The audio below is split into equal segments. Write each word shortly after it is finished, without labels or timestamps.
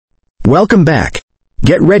Welcome back.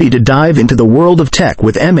 Get ready to dive into the world of tech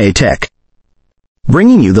with MA Tech,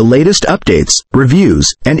 bringing you the latest updates,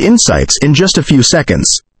 reviews, and insights in just a few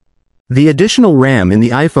seconds. The additional RAM in the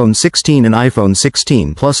iPhone 16 and iPhone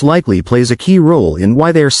 16 Plus likely plays a key role in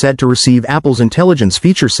why they are set to receive Apple's intelligence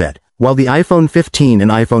feature set, while the iPhone 15 and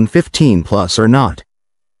iPhone 15 Plus are not.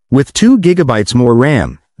 With 2 GB more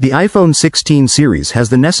RAM, the iPhone 16 series has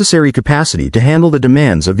the necessary capacity to handle the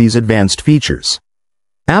demands of these advanced features.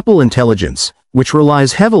 Apple Intelligence, which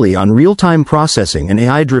relies heavily on real-time processing and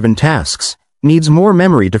AI-driven tasks, needs more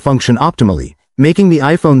memory to function optimally, making the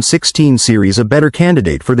iPhone 16 series a better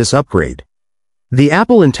candidate for this upgrade. The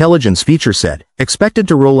Apple Intelligence feature set, expected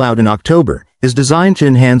to roll out in October, is designed to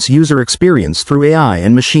enhance user experience through AI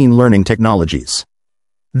and machine learning technologies.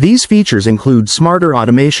 These features include smarter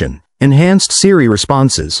automation, enhanced Siri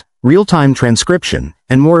responses, real-time transcription,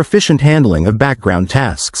 and more efficient handling of background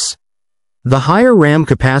tasks. The higher RAM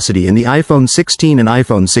capacity in the iPhone 16 and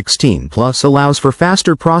iPhone 16 Plus allows for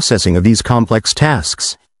faster processing of these complex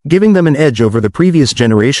tasks, giving them an edge over the previous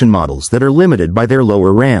generation models that are limited by their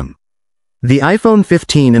lower RAM. The iPhone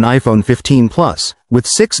 15 and iPhone 15 Plus, with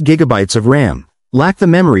 6 GB of RAM, lack the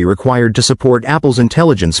memory required to support Apple's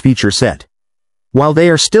intelligence feature set. While they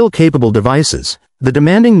are still capable devices, the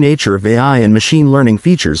demanding nature of AI and machine learning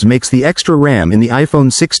features makes the extra RAM in the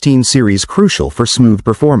iPhone 16 series crucial for smooth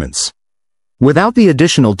performance. Without the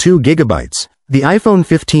additional 2 GB, the iPhone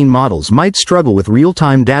 15 models might struggle with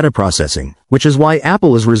real-time data processing, which is why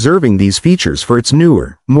Apple is reserving these features for its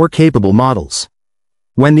newer, more capable models.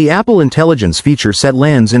 When the Apple Intelligence feature set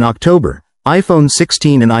lands in October, iPhone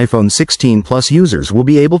 16 and iPhone 16 Plus users will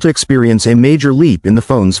be able to experience a major leap in the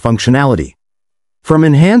phone's functionality. From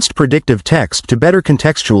enhanced predictive text to better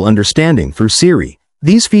contextual understanding through Siri,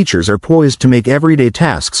 these features are poised to make everyday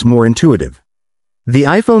tasks more intuitive. The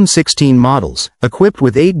iPhone 16 models, equipped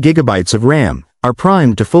with 8 GB of RAM, are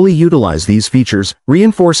primed to fully utilize these features,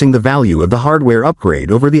 reinforcing the value of the hardware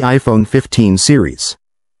upgrade over the iPhone 15 series.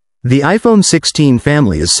 The iPhone 16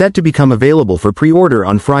 family is set to become available for pre-order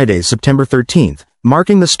on Friday, September 13th,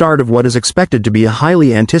 marking the start of what is expected to be a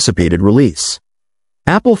highly anticipated release.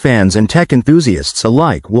 Apple fans and tech enthusiasts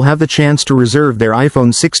alike will have the chance to reserve their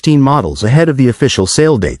iPhone 16 models ahead of the official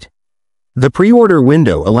sale date. The pre-order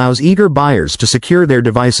window allows eager buyers to secure their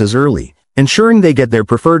devices early, ensuring they get their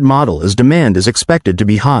preferred model as demand is expected to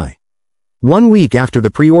be high. 1 week after the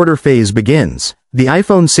pre-order phase begins, the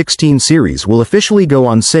iPhone 16 series will officially go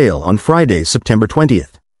on sale on Friday, September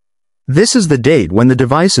 20th. This is the date when the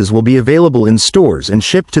devices will be available in stores and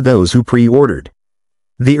shipped to those who pre-ordered.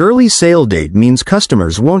 The early sale date means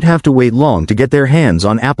customers won't have to wait long to get their hands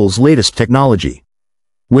on Apple's latest technology.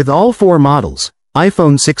 With all 4 models,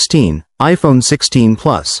 iPhone 16, iPhone 16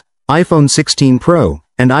 Plus, iPhone 16 Pro,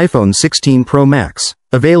 and iPhone 16 Pro Max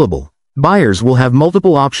available, buyers will have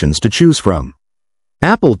multiple options to choose from.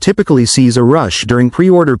 Apple typically sees a rush during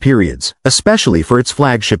pre-order periods, especially for its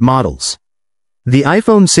flagship models. The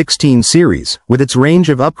iPhone 16 series, with its range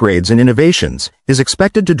of upgrades and innovations, is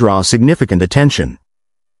expected to draw significant attention.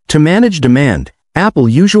 To manage demand, Apple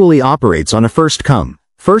usually operates on a first-come,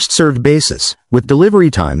 first-served basis, with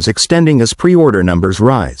delivery times extending as pre-order numbers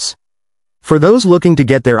rise. For those looking to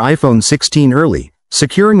get their iPhone 16 early,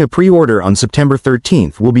 securing a pre-order on September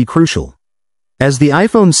 13th will be crucial. As the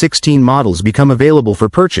iPhone 16 models become available for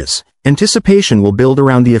purchase, anticipation will build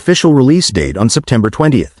around the official release date on September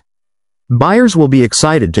 20th. Buyers will be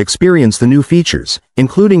excited to experience the new features,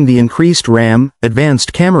 including the increased RAM,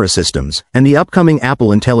 advanced camera systems, and the upcoming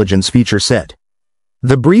Apple Intelligence feature set.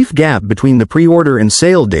 The brief gap between the pre-order and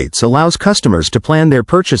sale dates allows customers to plan their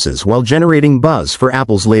purchases while generating buzz for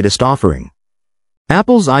Apple's latest offering.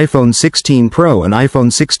 Apple's iPhone 16 Pro and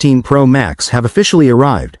iPhone 16 Pro Max have officially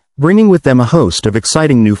arrived, bringing with them a host of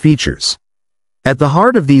exciting new features. At the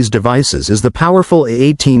heart of these devices is the powerful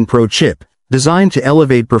A18 Pro chip, designed to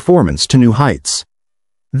elevate performance to new heights.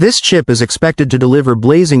 This chip is expected to deliver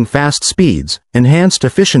blazing fast speeds, enhanced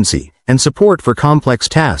efficiency, and support for complex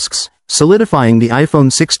tasks, solidifying the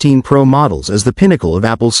iPhone 16 Pro models as the pinnacle of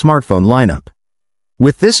Apple's smartphone lineup.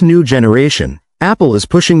 With this new generation, Apple is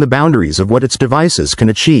pushing the boundaries of what its devices can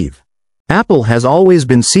achieve. Apple has always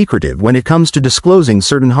been secretive when it comes to disclosing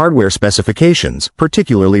certain hardware specifications,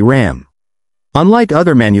 particularly RAM. Unlike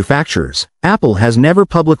other manufacturers, Apple has never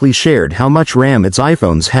publicly shared how much RAM its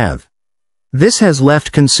iPhones have. This has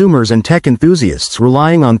left consumers and tech enthusiasts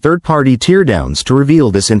relying on third-party teardowns to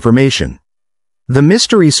reveal this information. The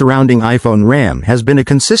mystery surrounding iPhone RAM has been a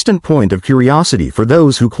consistent point of curiosity for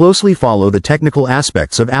those who closely follow the technical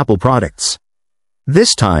aspects of Apple products.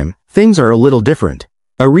 This time, things are a little different.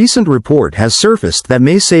 A recent report has surfaced that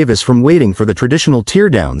may save us from waiting for the traditional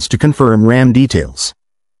teardowns to confirm RAM details.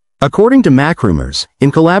 According to MacRumors,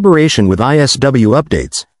 in collaboration with ISW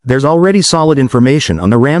Updates, there's already solid information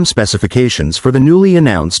on the RAM specifications for the newly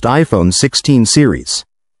announced iPhone 16 series.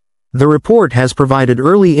 The report has provided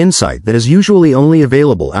early insight that is usually only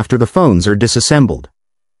available after the phones are disassembled.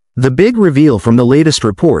 The big reveal from the latest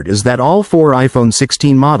report is that all 4 iPhone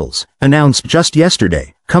 16 models, announced just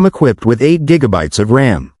yesterday, come equipped with 8 GB of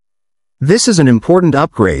RAM. This is an important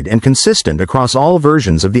upgrade and consistent across all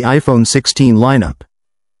versions of the iPhone 16 lineup.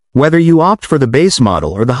 Whether you opt for the base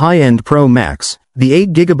model or the high-end Pro Max, the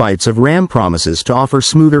 8 GB of RAM promises to offer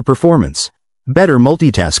smoother performance, better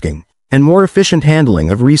multitasking, and more efficient handling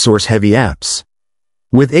of resource-heavy apps.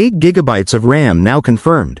 With 8 GB of RAM now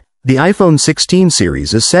confirmed, the iPhone 16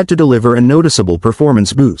 series is set to deliver a noticeable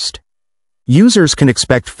performance boost. Users can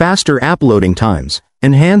expect faster app loading times,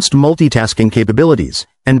 enhanced multitasking capabilities,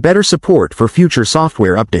 and better support for future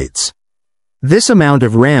software updates. This amount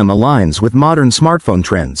of RAM aligns with modern smartphone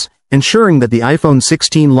trends, ensuring that the iPhone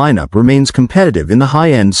 16 lineup remains competitive in the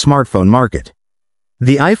high-end smartphone market.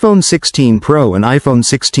 The iPhone 16 Pro and iPhone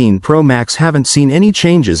 16 Pro Max haven't seen any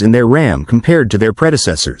changes in their RAM compared to their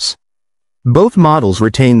predecessors. Both models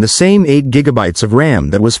retain the same 8 GB of RAM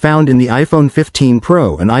that was found in the iPhone 15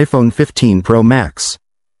 Pro and iPhone 15 Pro Max.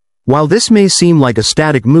 While this may seem like a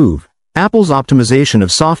static move, Apple's optimization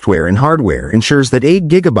of software and hardware ensures that 8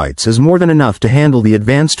 GB is more than enough to handle the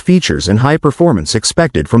advanced features and high performance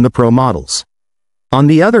expected from the Pro models. On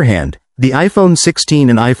the other hand, the iPhone 16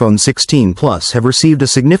 and iPhone 16 Plus have received a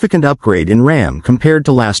significant upgrade in RAM compared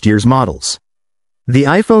to last year's models. The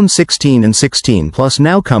iPhone 16 and 16 Plus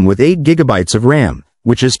now come with 8 GB of RAM,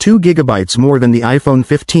 which is 2 GB more than the iPhone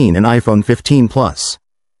 15 and iPhone 15 Plus.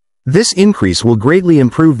 This increase will greatly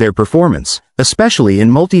improve their performance, especially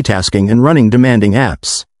in multitasking and running demanding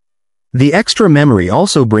apps. The extra memory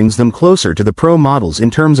also brings them closer to the Pro models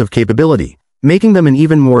in terms of capability, making them an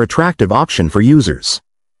even more attractive option for users.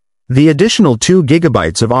 The additional 2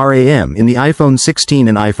 GB of RAM in the iPhone 16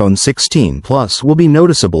 and iPhone 16 Plus will be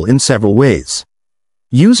noticeable in several ways.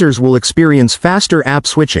 Users will experience faster app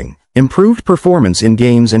switching, improved performance in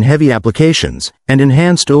games and heavy applications, and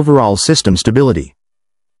enhanced overall system stability.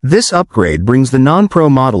 This upgrade brings the non-Pro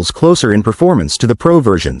models closer in performance to the Pro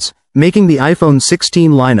versions, making the iPhone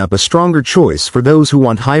 16 lineup a stronger choice for those who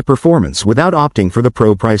want high performance without opting for the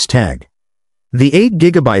Pro price tag. The 8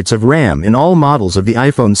 GB of RAM in all models of the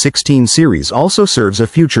iPhone 16 series also serves a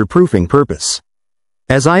future-proofing purpose.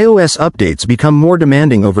 As iOS updates become more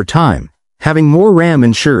demanding over time, having more RAM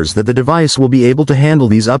ensures that the device will be able to handle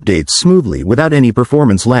these updates smoothly without any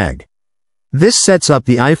performance lag. This sets up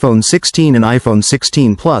the iPhone 16 and iPhone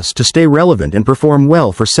 16 Plus to stay relevant and perform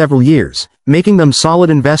well for several years, making them solid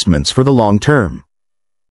investments for the long term.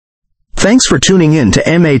 Thanks for tuning in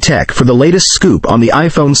to MA Tech for the latest scoop on the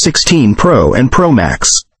iPhone 16 Pro and Pro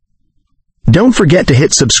Max. Don't forget to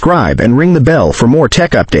hit subscribe and ring the bell for more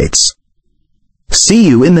tech updates. See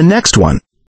you in the next one.